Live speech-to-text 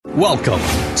Welcome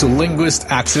to Linguist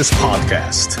Access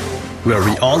Podcast, where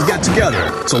we all get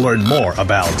together to learn more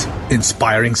about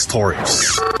inspiring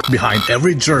stories behind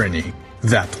every journey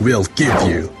that will give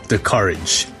you the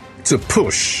courage to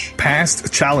push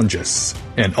past challenges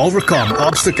and overcome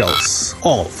obstacles,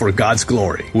 all for God's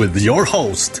glory. With your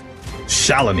host,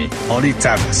 Shalini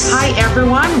Oritavis. Hi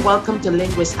everyone, welcome to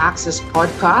Linguist Access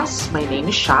Podcast. My name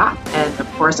is Sha, and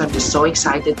of course I'm just so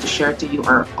excited to share to you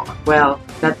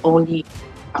not only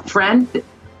a friend,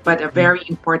 but a very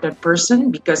important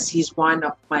person because he's one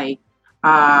of my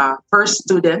first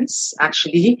students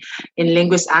actually in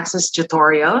Linguist Access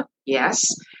tutorial. Yes,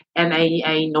 and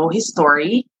I know his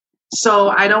story. So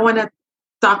I don't want to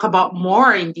talk about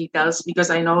more in details because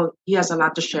I know he has a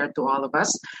lot to share to all of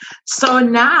us. So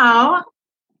now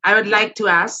I would like to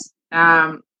ask,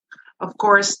 of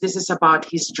course, this is about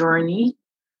his journey,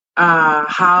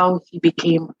 how he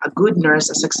became a good nurse,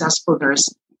 a successful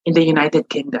nurse in the United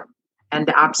Kingdom, and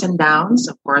the ups and downs.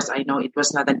 Of course, I know it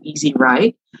was not an easy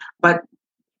ride, but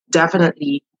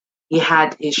definitely he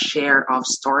had his share of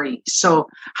stories. So,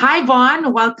 hi,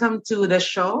 Vaughn. Welcome to the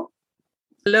show.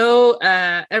 Hello,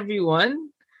 everyone.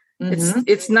 Mm-hmm.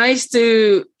 It's nice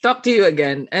to talk to you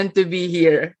again and to be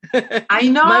here. I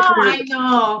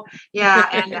know. Yeah,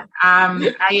 and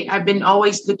I've been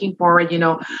always looking forward,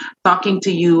 talking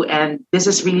to you, and this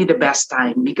is really the best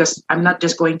time because I'm not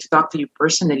just going to talk to you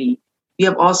personally. We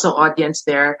have also audience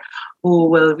there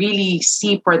who will really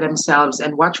see for themselves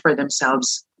and watch for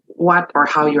themselves what or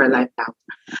how your life out.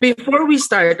 Before we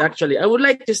start, actually, I would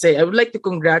like to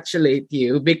congratulate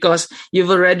you because you've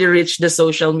already reached the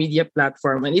social media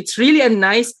platform, and it's really a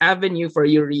nice avenue for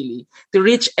you, really, to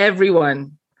reach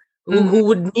everyone who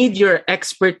would need your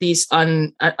expertise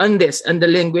on this and the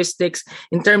linguistics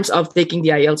in terms of taking the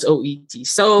IELTS OET.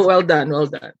 So well done.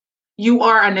 You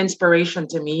are an inspiration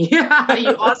to me.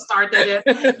 You all started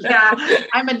it. Yeah,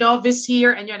 I'm a novice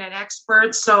here and you're an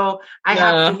expert. So I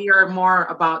have to hear more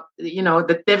about,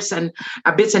 the tips and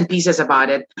bits and pieces about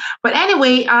it. But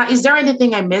anyway, is there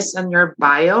anything I missed on your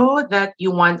bio that you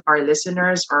want our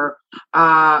listeners or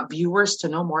viewers to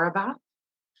know more about?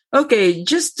 Okay,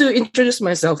 just to introduce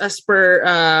myself, as per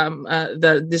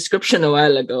the description a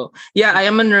while ago. Yeah, I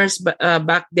am a nurse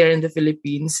back there in the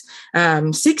Philippines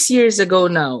 6 years ago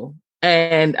now.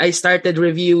 And I started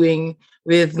reviewing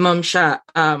with Ma'am Sha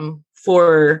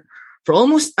for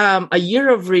almost a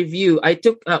year of review. I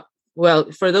took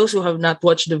for those who have not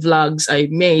watched the vlogs I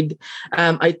made,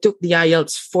 I took the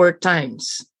IELTS 4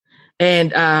 times.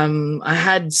 And I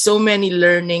had so many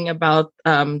learning about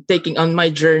taking on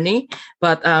my journey,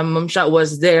 but Ma'am Sha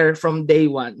was there from day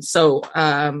one. So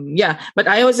but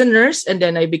I was a nurse, and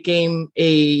then I became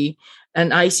an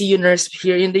ICU nurse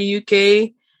here in the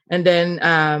UK. And then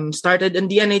started in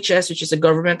the NHS, which is a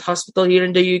government hospital here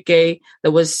in the UK.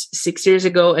 That was 6 years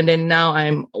ago. And then now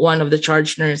I'm one of the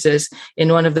charge nurses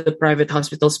in one of the private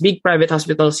hospitals, big private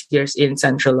hospitals here in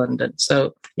central London.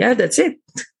 So yeah, that's it.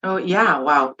 Oh, yeah.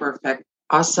 Wow. Perfect.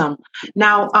 Awesome.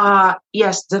 Now,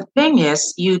 yes, the thing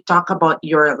is, you talk about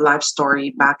your life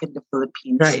story back in the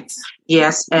Philippines. Right.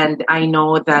 Yes. And I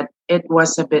know that it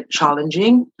was a bit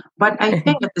challenging, but I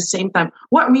think at the same time,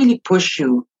 what really pushed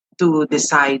you to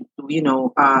decide,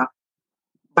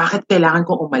 bakit kailangan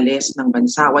ko umalis ng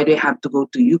bansa? Why do I have to go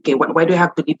to UK? Why do I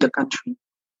have to leave the country?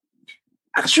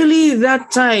 Actually,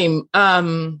 that time,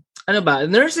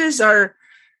 nurses are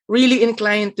really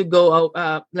inclined to go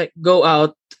out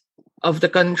of the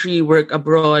country, work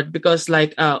abroad, because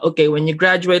when you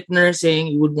graduate nursing,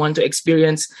 you would want to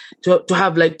experience, to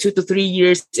have 2 to 3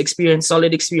 years experience,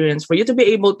 solid experience for you to be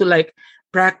able to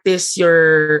practice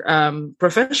your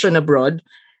profession abroad.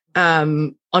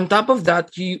 On top of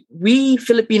that, we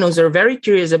Filipinos are very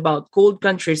curious about cold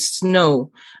countries,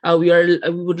 snow. We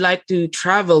would like to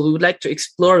travel. We would like to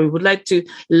explore. We would like to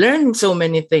learn so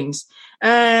many things.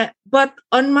 But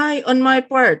on my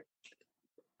part,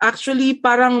 actually,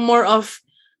 parang more of,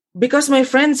 because my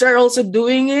friends are also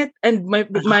doing it, and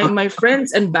my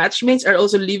friends and batchmates are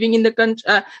also living in the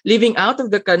country, living out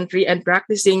of the country and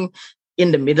practicing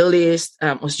in the Middle East,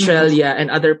 Australia, and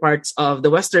other parts of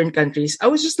the Western countries. I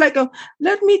was just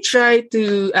let me try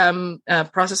to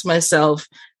process myself.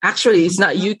 Actually, it's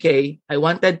not UK. I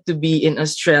wanted to be in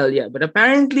Australia, but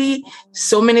apparently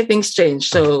so many things changed.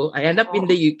 So I end up in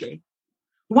the UK.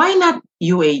 Why not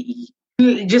UAE?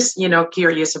 Just,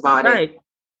 curious about it.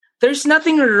 There's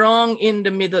nothing wrong in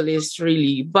the Middle East,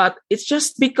 really, but it's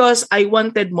just because I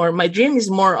wanted more. My dream is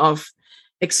more of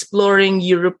exploring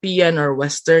European or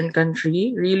Western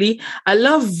country, really. I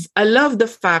love the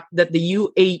fact that the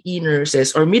UAE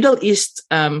nurses or Middle East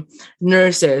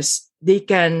nurses, they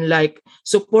can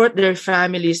support their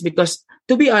families because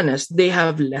to be honest, they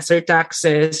have lesser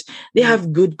taxes, they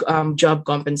have good job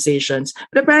compensations.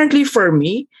 But apparently for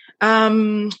me,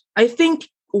 I think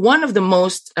one of the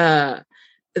most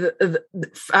the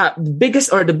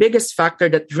biggest factor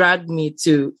that dragged me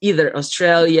to either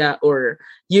Australia or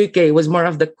UK was more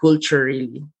of the culture,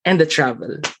 really, and the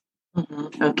travel.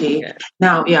 Okay. Yeah.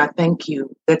 Now, yeah, thank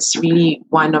you. That's really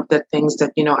one of the things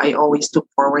that, I always look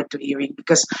forward to hearing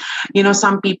because,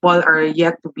 some people are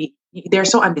yet to be, they're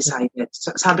so undecided.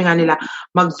 So, sabi nga nila,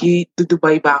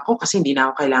 mag-Dubai ba ako kasi hindi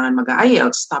na ako kailangan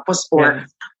mag-IELTS. Tapos, or,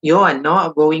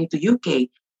 going to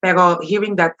UK. Pero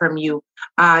hearing that from you,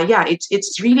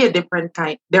 it's really a different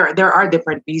kind. There are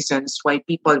different reasons why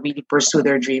people really pursue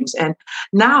their dreams. And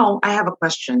now I have a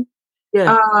question.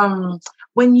 Yeah.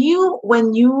 When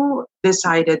you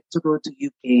decided to go to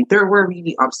UK, there were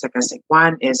really obstacles. Like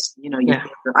one is, you get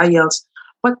your IELTS.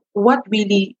 But what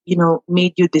really,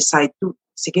 made you decide to,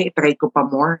 sige, try ko pa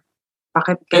more?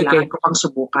 Bakit kailangan ko pang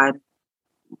subukan?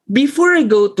 Before I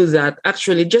go to that,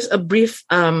 actually, just a brief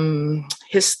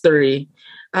history.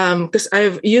 Because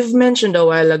you've mentioned a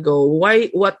while ago,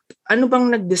 ano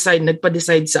bang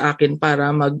nagpa-decide sa akin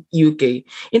para mag-UK?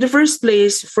 In the first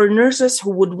place, for nurses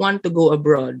who would want to go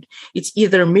abroad, it's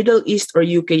either Middle East or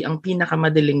UK ang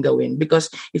pinakamadaling gawin. Because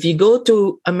if you go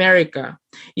to America,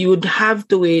 you would have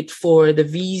to wait for the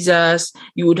visas,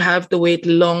 you would have to wait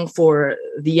long for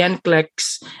the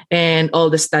NCLEX and all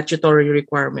the statutory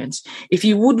requirements. If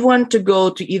you would want to go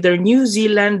to either New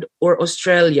Zealand or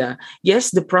Australia,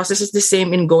 yes, the process is the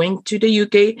same in going to the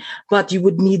UK, but you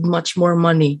would need much more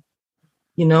money.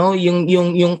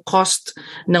 Yung cost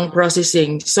ng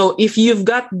processing. So if you've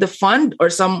got the fund or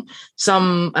some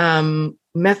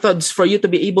methods for you to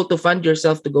be able to fund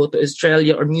yourself to go to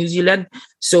Australia or New Zealand,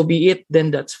 so be it,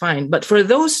 then that's fine. But for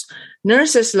those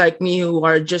nurses like me who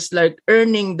are just like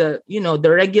earning the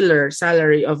regular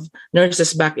salary of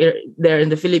nurses back there in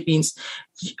the Philippines,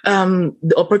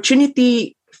 the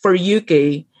opportunity for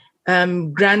UK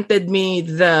granted me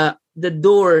the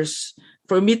doors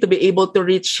for me to be able to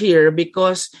reach here,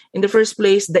 because in the first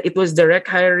place that it was direct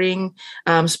hiring,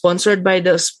 sponsored by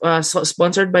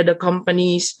the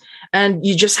companies, and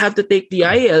you just have to take the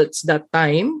IELTS that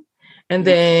time, and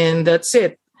then that's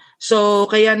it. So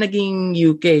kaya naging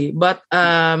UK, but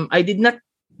I did not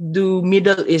do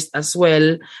Middle East as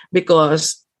well,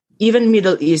 because even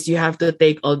Middle East, you have to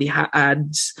take all the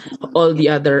ads, all the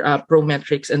other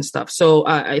prometrics and stuff. So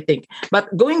I think, but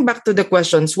going back to the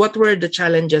questions, what were the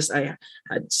challenges I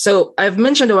had? So I've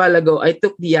mentioned a while ago, I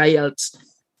took the IELTS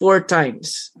 4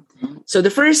 times. So the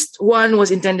first one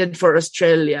was intended for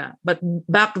Australia, but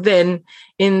back then,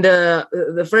 in the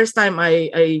first time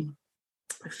I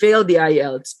failed the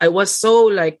IELTS, I was so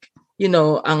like,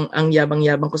 ang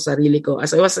yabang-yabang ko sarili ko.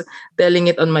 As I was telling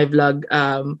it on my vlog,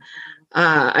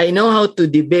 I know how to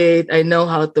debate. I know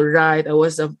how to write. I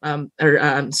was a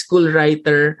school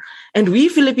writer. And we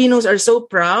Filipinos are so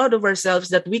proud of ourselves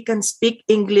that we can speak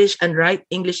English and write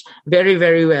English very,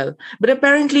 very well. But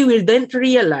apparently we didn't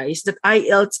realize that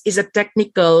IELTS is a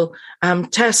technical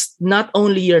test, not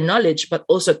only your knowledge, but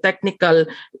also technical.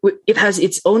 It has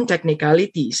its own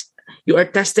technicalities. You are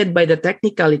tested by the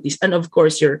technicalities and, of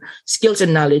course, your skills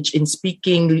and knowledge in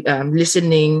speaking,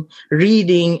 listening,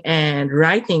 reading, and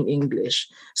writing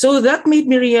English. So that made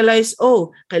me realize,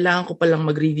 kailangan ko palang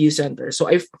mag-review center.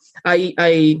 So I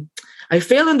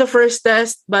failed on the first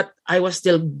test, but I was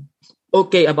still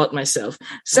okay about myself.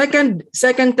 Second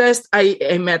test,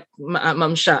 I met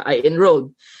Ma'am Sha. I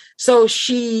enrolled. So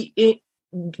she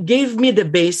gave me the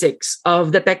basics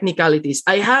of the technicalities.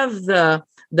 I have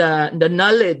the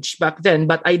knowledge back then,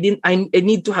 but I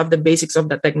need to have the basics of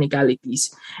the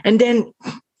technicalities. And then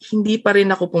hindi pa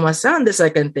rin ako pumasa on the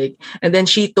second take. And then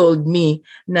she told me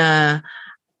na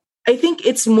I think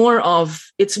it's more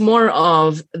of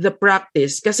the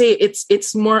practice, kasi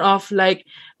it's more of like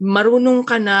marunong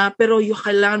ka na pero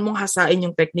kailangan mong hasain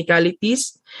yung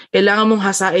technicalities, kailangan mong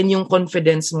hasain yung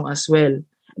confidence mo as well.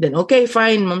 Then okay,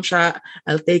 fine, Ma'am Sha,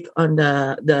 I'll take on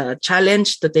the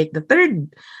challenge to take the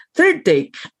third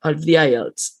take of the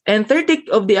IELTS. And third take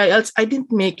of the IELTS, I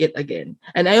didn't make it again.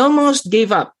 And I almost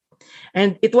gave up.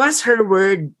 And it was her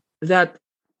word that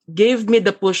gave me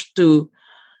the push to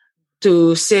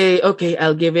say, okay,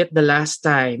 I'll give it the last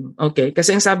time. Okay,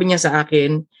 kasi ang sabi niya sa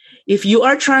akin, if you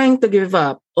are trying to give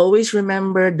up, always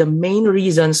remember the main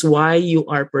reasons why you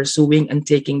are pursuing and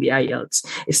taking the IELTS.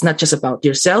 It's not just about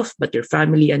yourself, but your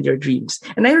family and your dreams.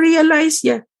 And I realized,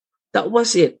 that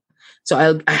was it. So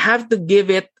I have to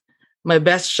give it my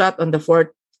best shot on the fourth,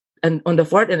 and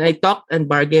I talked and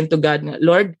bargained to God,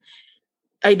 Lord,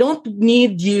 I don't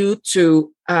need you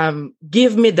to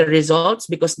give me the results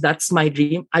because that's my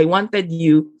dream. I wanted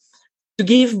you to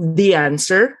give the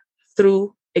answer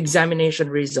through examination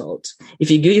results.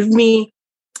 If you give me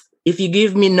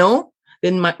no,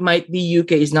 then might be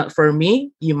UK is not for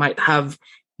me. You might have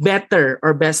better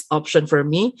or best option for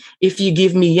me. If you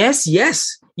give me yes,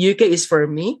 UK is for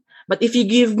me. But if you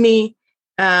give me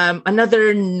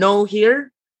another no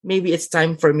here, maybe it's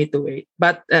time for me to wait.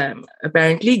 But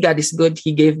apparently God is good.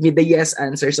 He gave me the yes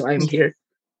answer, so I'm here.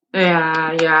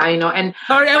 Yeah, I know. And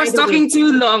sorry, I was talking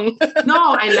too long.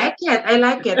 No, I like it. I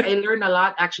learn a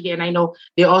lot actually, and I know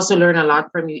they also learn a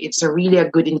lot from you. It's really a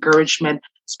good encouragement,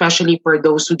 especially for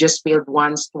those who just failed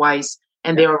once, twice,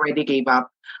 and they already gave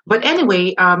up. But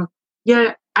anyway,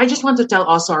 yeah, I just want to tell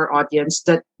also our audience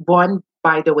that Bon,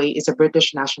 by the way, is a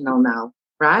British national now,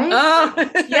 right? Oh,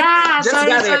 yeah. just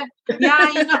got it.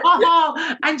 Yeah,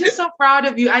 I'm just so proud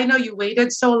of you. I know you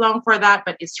waited so long for that,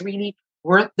 but it's really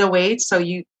worth the wait. So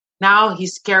now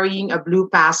he's carrying a blue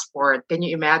passport. Can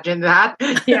you imagine that?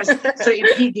 Yes. So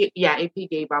if he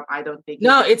gave up, I don't think.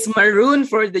 No, it's maroon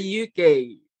for the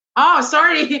UK. Oh,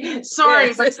 sorry, Yes,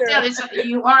 but still,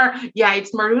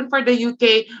 it's maroon for the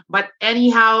UK. But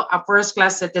anyhow, a first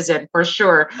class citizen for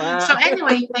sure. Wow. So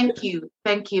anyway, thank you,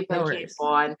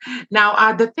 Bon.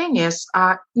 Now, the thing is,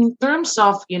 in terms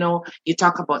of you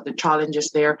talk about the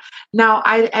challenges there. Now,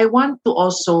 I want to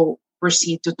also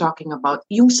proceed to talking about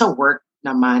yung sa work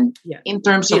naman in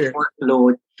terms of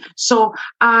workload. So,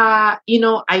 I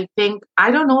think,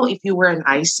 I don't know if you were in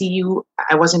ICU.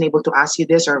 I wasn't able to ask you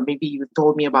this, or maybe you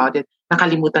told me about it.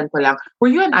 Nakalimutan ko lang. Were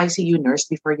you an ICU nurse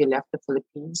before you left the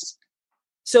Philippines?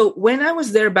 So when I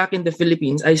was there back in the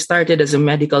Philippines, I started as a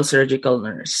medical surgical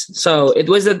nurse. So it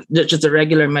was just a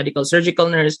regular medical surgical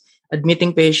nurse,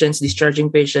 admitting patients,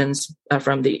 discharging patients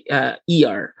from the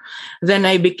ER. Then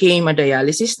I became a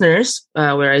dialysis nurse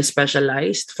where I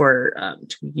specialized for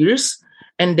 2 years,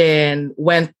 and then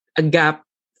went a gap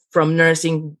from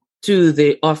nursing to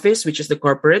the office, which is the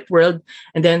corporate world.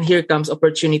 And then here comes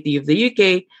opportunity of the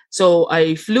UK. So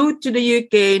I flew to the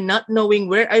UK not knowing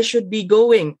where I should be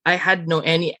going. I had no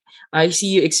any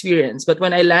ICU experience. But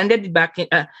when I landed in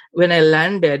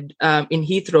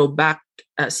Heathrow back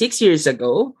 6 years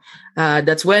ago,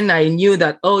 that's when I knew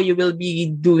that, you will be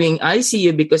doing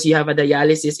ICU because you have a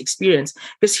dialysis experience.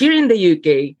 Because here in the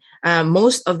UK,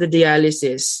 most of the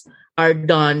dialysis are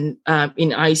done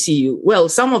in ICU. Well,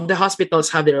 some of the hospitals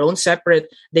have their own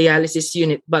separate dialysis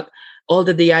unit, but all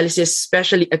the dialysis,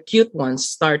 especially acute ones,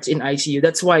 starts in ICU.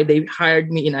 That's why they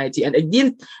hired me in IT, and I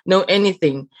didn't know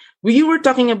anything. You were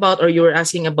talking about, or you were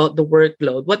asking about the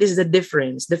workload. What is the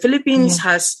difference? The Philippines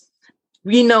has,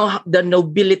 we know the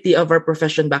nobility of our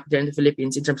profession back there in the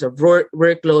Philippines in terms of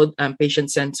workload and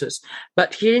patient census.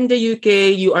 But here in the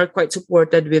UK, you are quite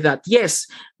supported with that. Yes,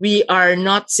 we are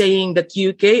not saying that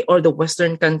UK or the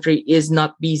Western country is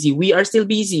not busy. We are still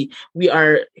busy. We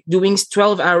are doing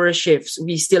 12-hour shifts.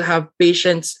 We still have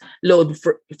patients load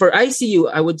for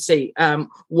ICU. I would say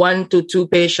 1 to 2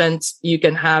 patients you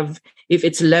can have if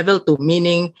it's level 2,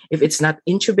 meaning if it's not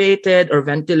intubated or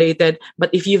ventilated. But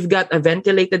if you've got a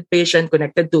ventilated patient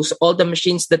connected to all the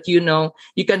machines that you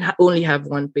can only have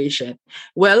 1 patient.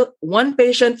 Well, 1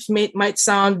 patient might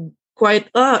sound quite,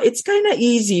 it's kind of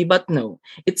easy, but no.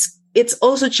 It's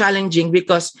also challenging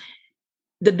because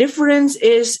the difference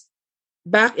is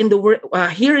back in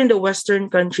here in the Western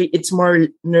country, it's more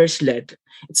nurse-led.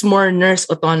 It's more nurse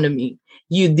autonomy.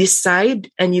 You decide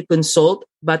and you consult,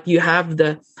 but you have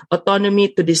the autonomy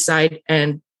to decide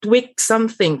and tweak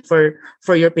something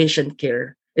for your patient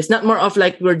care. It's not more of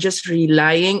like we're just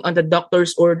relying on the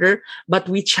doctor's order, but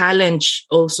we challenge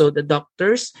also the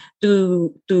doctors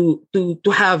to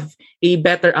have a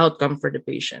better outcome for the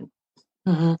patient.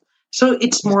 Mm-hmm. So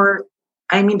it's more,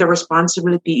 the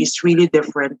responsibility is really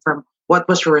different from what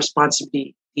was your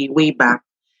responsibility way back.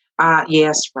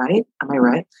 Yes, right? Am I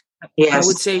right? Yes. I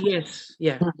would say yes.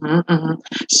 Yeah. Mm-hmm, mm-hmm.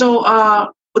 So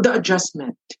the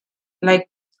adjustment, like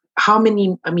how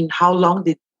long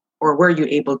were you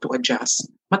able to adjust?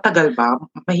 Matagal ba?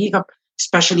 Mahirap,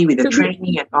 especially with the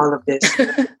training and all of this.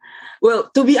 Well,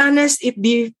 to be honest,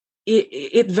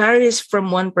 it varies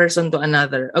from one person to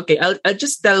another. Okay, I'll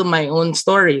just tell my own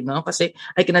story, no? Kasi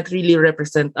I cannot really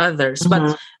represent others.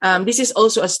 Mm-hmm. But this is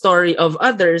also a story of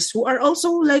others who are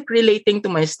also like relating to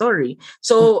my story.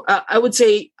 So I would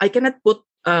say I cannot put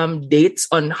dates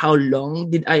on how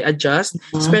long did I adjust,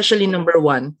 especially number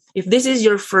 1. If this is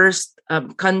your first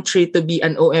country to be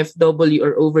an OFW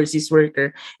or overseas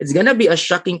worker, it's gonna be a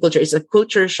shocking culture. It's a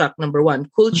culture shock, number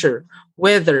 1. Culture,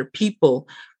 weather, people.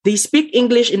 They speak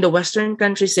English in the Western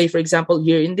countries, say, for example,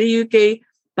 here in the UK,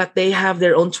 but they have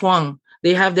their own twang.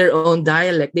 They have their own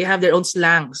dialect. They have their own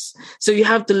slangs. So you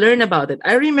have to learn about it.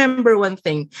 I remember one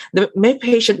thing. My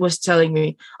patient was telling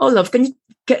me, "Oh, love, can you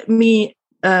get me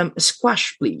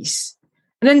squash, please?"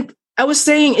 And then I was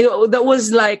saying, that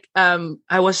was like,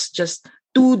 I was just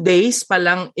 2 days pa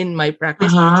lang in my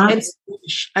practice, and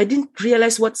squash, I didn't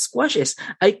realize what squash is.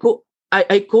 I called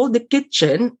the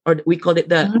kitchen, or we called it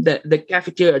the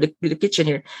cafeteria, or the kitchen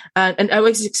here, and I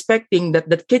was expecting that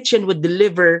the kitchen would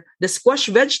deliver the squash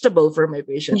vegetable for my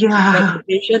patient. Yeah. But the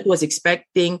patient was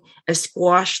expecting a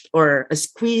squashed or a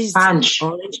squeezed orange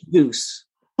juice.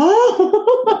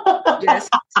 Oh. Yes,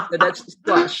 so that's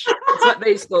squash. That's what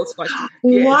they call squash.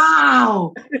 Yes.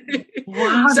 Wow.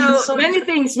 Wow. So many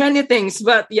things.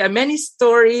 But yeah, many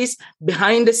stories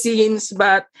behind the scenes.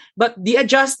 But the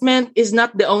adjustment is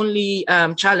not the only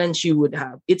challenge you would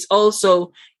have. It's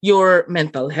also your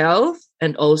mental health,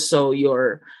 and also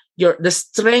your the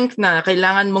strength na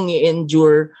kailangan mong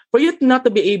i-endure for you not to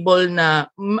be able na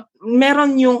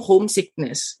meron yung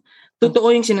homesickness.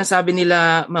 Totoo yung sinasabi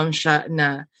nila, Ma'am Sha,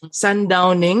 na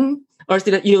sundowning or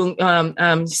yung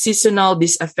seasonal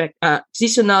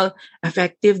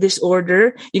affective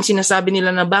disorder. Yung sinasabi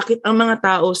nila na bakit ang mga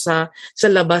tao sa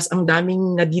labas ang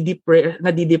daming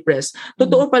nadidepress.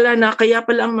 Totoo pala na kaya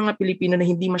pala ang mga Pilipino na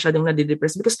hindi masyadong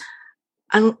nadidepress because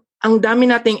ang dami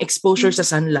nating exposure sa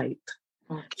sunlight.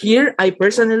 Here, I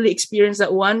personally experience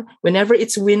that one whenever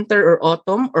it's winter or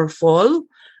autumn or fall.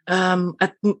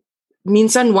 At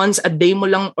minsan once a day mo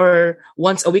lang or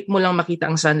once a week mo lang makita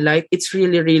ang sunlight, it's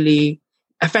really, really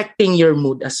affecting your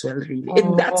mood as well, really.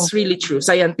 That's really true,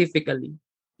 scientifically.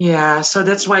 Yeah, so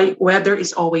that's why weather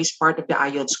is always part of the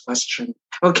IELTS question.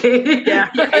 Okay? Yeah,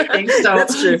 I think so.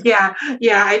 That's true. Yeah,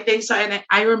 I think so. And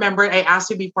I remember I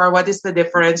asked you before, what is the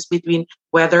difference between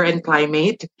weather and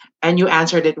climate? And you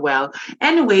answered it well.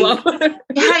 Anyway, Wow.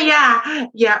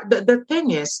 yeah. The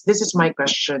thing is, this is my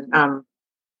question.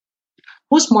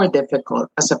 Who's more difficult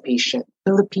as a patient,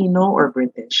 Filipino or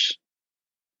British?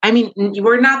 I mean,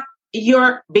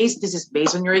 this is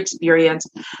based on your experience.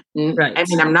 Right. I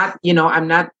mean, I'm not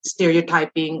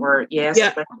stereotyping or yes.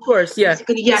 Yeah, but of course, yeah.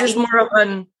 yeah. This is more of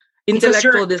an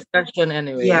intellectual discussion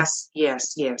anyway. Yes. Yeah.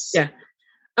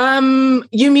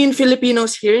 You mean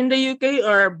Filipinos here in the UK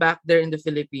or back there in the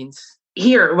Philippines?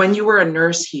 Here, when you were a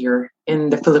nurse here in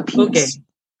the Philippines.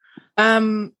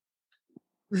 Okay.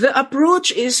 The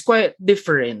approach is quite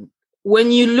different.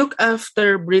 When you look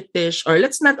after British, or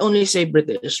let's not only say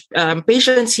British,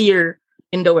 patients here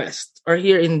in the West or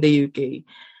here in the UK,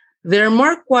 they're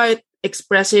more quite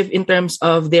expressive in terms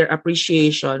of their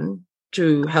appreciation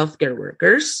to healthcare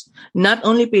workers, not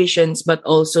only patients, but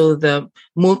also the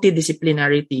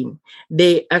multidisciplinary team.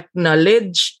 They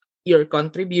acknowledge your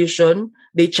contribution,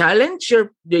 they challenge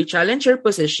your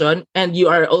position, and you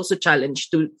are also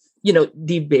challenged to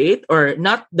debate, or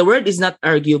not, the word is not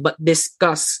argue, but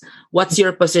discuss what's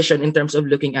your position in terms of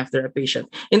looking after a patient.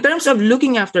 In terms of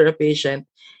looking after a patient,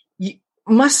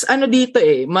 mas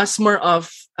mas more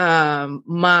of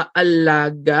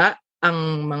maalaga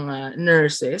ang mga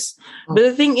nurses. But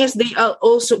the thing is, they are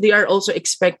also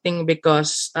expecting,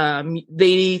 because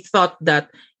they thought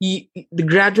that the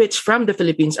graduates from the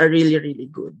Philippines are really, really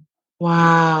good.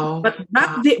 Wow. But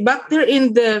back there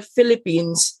in the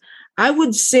Philippines, I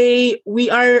would say we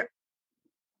are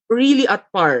really at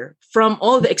par from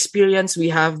all the experience we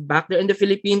have back there in the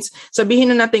Philippines. Sabihin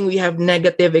na natin we have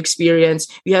negative experience,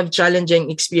 we have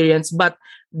challenging experience, but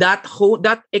that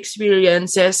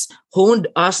experiences honed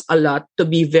us a lot to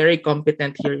be very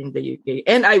competent here in the UK.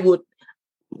 And I would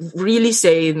really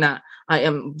say that I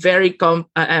am very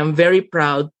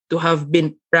proud to have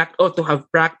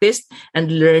practiced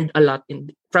and learned a lot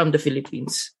from the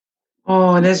Philippines.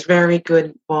 Oh, that's very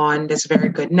good, Bon. That's very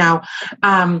good. Now,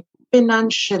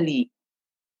 financially,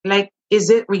 like,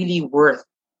 is it really worth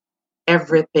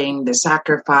everything, the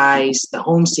sacrifice, the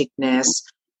homesickness,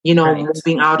 Right.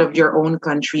 moving out of your own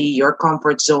country, your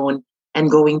comfort zone, and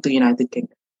going to United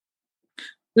Kingdom?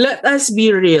 Let us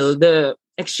be real. The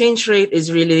exchange rate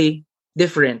is really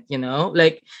different,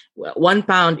 like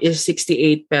 £1 is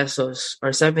 68 pesos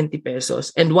or 70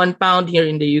 pesos. And £1 here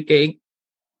in the UK,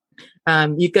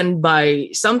 you can buy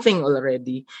something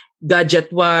already,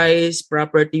 gadget-wise,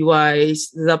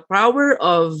 property-wise. The power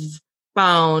of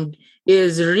pound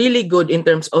is really good in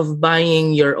terms of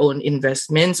buying your own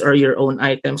investments or your own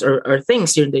items or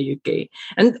things here in the UK.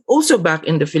 And also back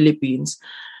in the Philippines,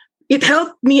 it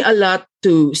helped me a lot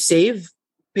to save,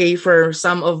 pay for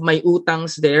some of my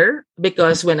utangs there,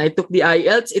 because when I took the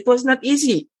IELTS, it was not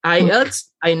easy. IELTS,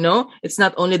 I know it's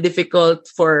not only difficult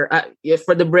for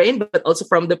the brain, but also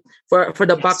for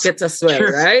the pockets as well,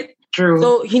 Sure. right? True.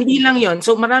 So, hindi lang yon.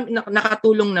 So, marami,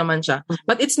 nakatulong naman siya.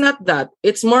 But it's not that.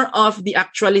 It's more of the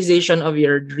actualization of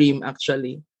your dream,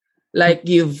 actually. Like,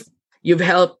 you've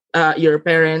helped your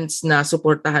parents na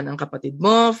suportahan ang kapatid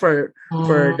mo for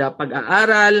the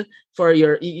pag-aaral, for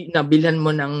your, nabilhan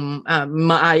mo ng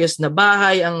maayos na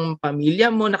bahay ang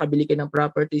pamilya mo, nakabili ka ng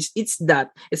properties. It's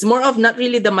that. It's more of not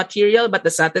really the material, but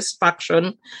the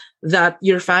satisfaction that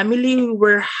your family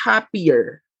were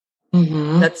happier.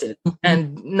 That's it.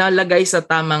 And nalagay sa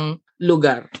tamang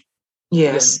lugar.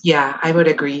 Yes, yeah, I would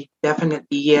agree.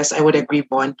 Definitely. Yes, I would agree,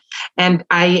 Bon. And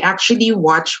I actually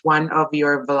watched one of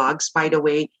your vlogs, by the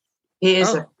way. He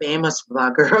is a famous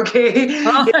vlogger, okay? He's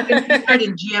been featured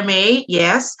in GMA,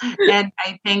 yes. And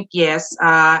I think, yes,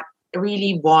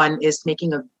 really Bon is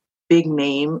making a big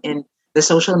name in the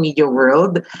social media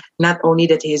world. Not only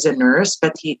that he is a nurse,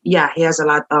 but he has a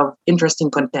lot of interesting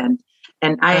content.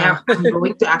 And I'm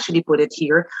going to actually put it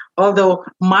here. Although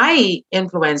my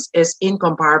influence is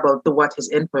incomparable to what his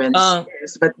influence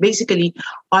is. But basically,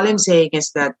 all I'm saying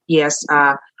is that, yes,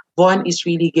 Von is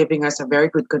really giving us a very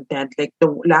good content. Like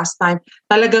the last time,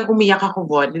 talagang umiyak ako,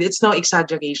 Von. It's no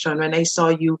exaggeration. When I saw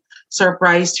you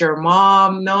surprise your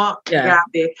mom, no? Yeah.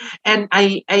 Grabe. And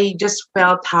I just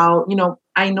felt how,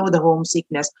 I know the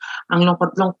homesickness. Ang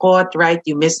lungkot-lungkot, right?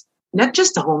 You miss not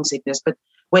just the homesickness, but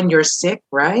when you're sick,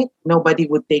 right? Nobody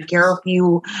would take care of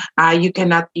you. You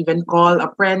cannot even call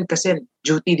a friend kasi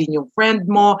duty din yung friend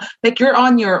mo. Like you're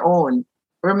on your own.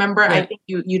 Remember, I think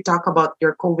you talk about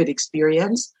your COVID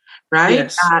experience,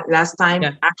 right? Yes. Last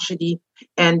time, actually.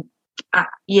 And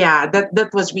that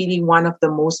was really one of the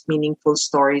most meaningful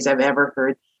stories I've ever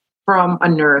heard from a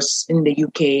nurse in the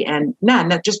UK. And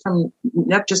not just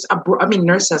abroad,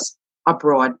 nurses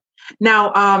abroad.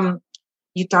 Now,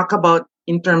 you talk about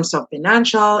in terms of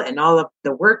financial and all of the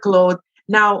workload.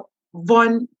 Now,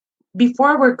 Von,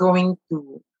 before you're going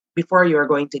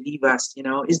to leave us,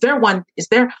 is there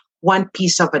one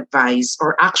piece of advice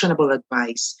or actionable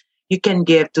advice you can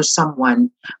give to someone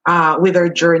with their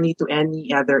journey to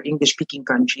any other English-speaking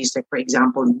countries, like for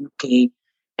example, UK?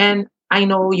 And I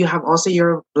know you have also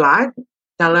your blog.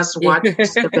 Tell us what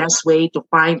is the best way to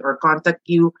find or contact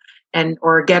you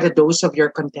or get a dose of your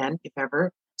content, if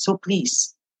ever. So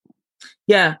please.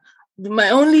 Yeah. My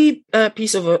only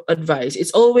piece of advice,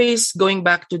 it's always going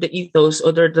back to the ethos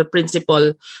or the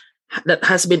principle that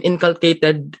has been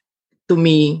inculcated to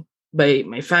me by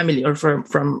my family or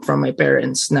from my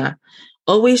parents na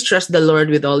always trust the Lord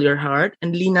with all your heart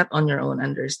and lean not on your own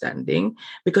understanding,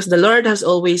 because the Lord has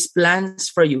always plans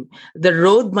for you. The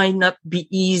road might not be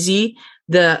easy.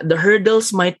 The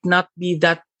hurdles might not be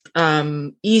that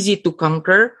easy to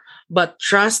conquer, but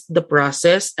trust the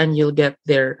process and you'll get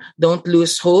there. Don't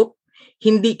lose hope.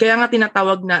 Hindi, kaya nga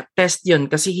tinatawag na test yun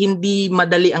kasi hindi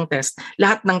madali ang test.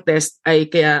 Lahat ng test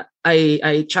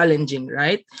ay challenging,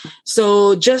 right?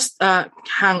 So just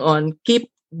hang on,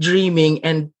 keep dreaming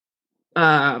and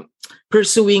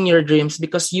pursuing your dreams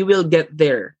because you will get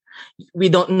there. We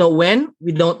don't know when,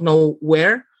 we don't know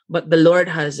where, but the Lord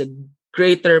has a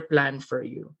greater plan for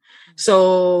you.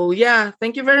 So,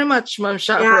 thank you very much, Ma'am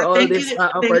Sha, for all this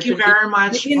opportunity. Thank you very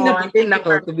much,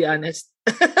 Von. To be honest.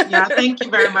 Thank you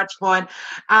very much, Von.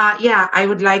 I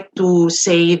would like to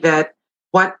say that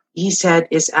what he said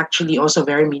is actually also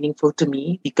very meaningful to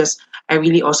me because I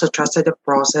really also trusted the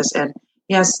process. And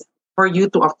yes, for you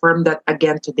to affirm that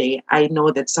again today, I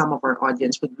know that some of our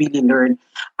audience would really learn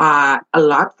a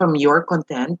lot from your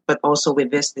content, but also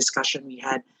with this discussion we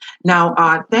had. Now,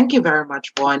 thank you very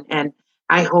much, Von. And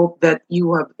I hope that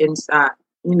you have,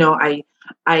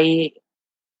 I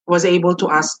was able to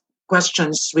ask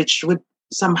questions which would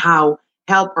somehow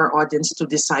help our audience to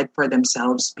decide for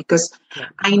themselves. Because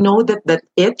I know that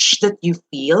itch that you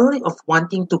feel of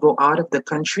wanting to go out of the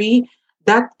country,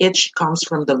 that itch comes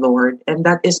from the Lord. And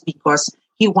that is because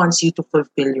He wants you to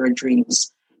fulfill your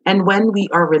dreams. And when we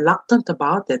are reluctant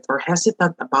about it or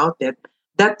hesitant about it,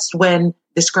 that's when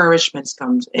discouragements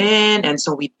comes in, and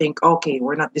so we think, okay,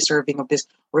 we're not deserving of this.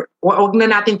 Wag na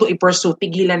natin to i-pursue,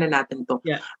 tigilan na natin to.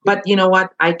 Yeah. But you know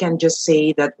what? I can just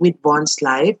say that with Von's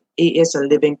life, he is a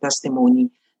living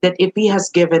testimony that if he has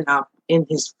given up in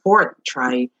his fourth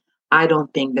try, I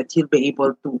don't think that he'll be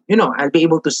able to, I'll be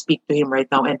able to speak to him right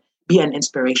now and be an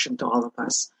inspiration to all of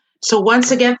us. So once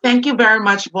again, thank you very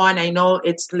much, Von. I know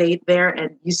it's late there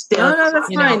and you still... No,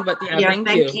 that's fine. But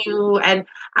thank you. And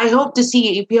I hope to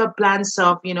see you if you have plans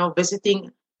of,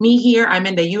 visiting me here. I'm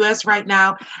in the US right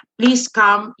now. Please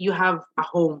come. You have a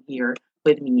home here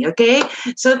with me, okay?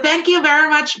 So thank you very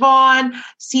much, Von.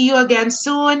 See you again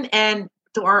soon. And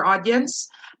to our audience,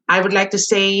 I would like to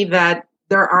say that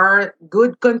there are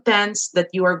good contents that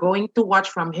you are going to watch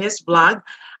from his vlog.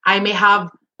 I may have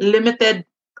limited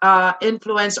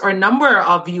influence or number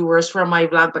of viewers from my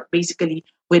vlog, but basically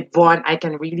with Vaughn, I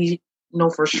can really know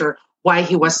for sure why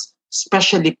he was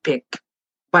specially picked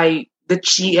by the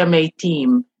GMA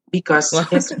team, because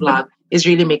his vlog is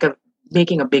really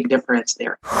making a big difference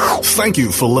there. Thank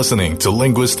you for listening to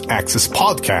Linguist Access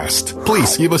Podcast.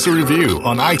 Please give us a review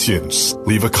on iTunes.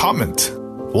 Leave a comment.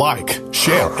 Like,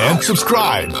 share, and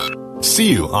subscribe.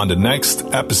 See you on the next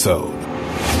episode.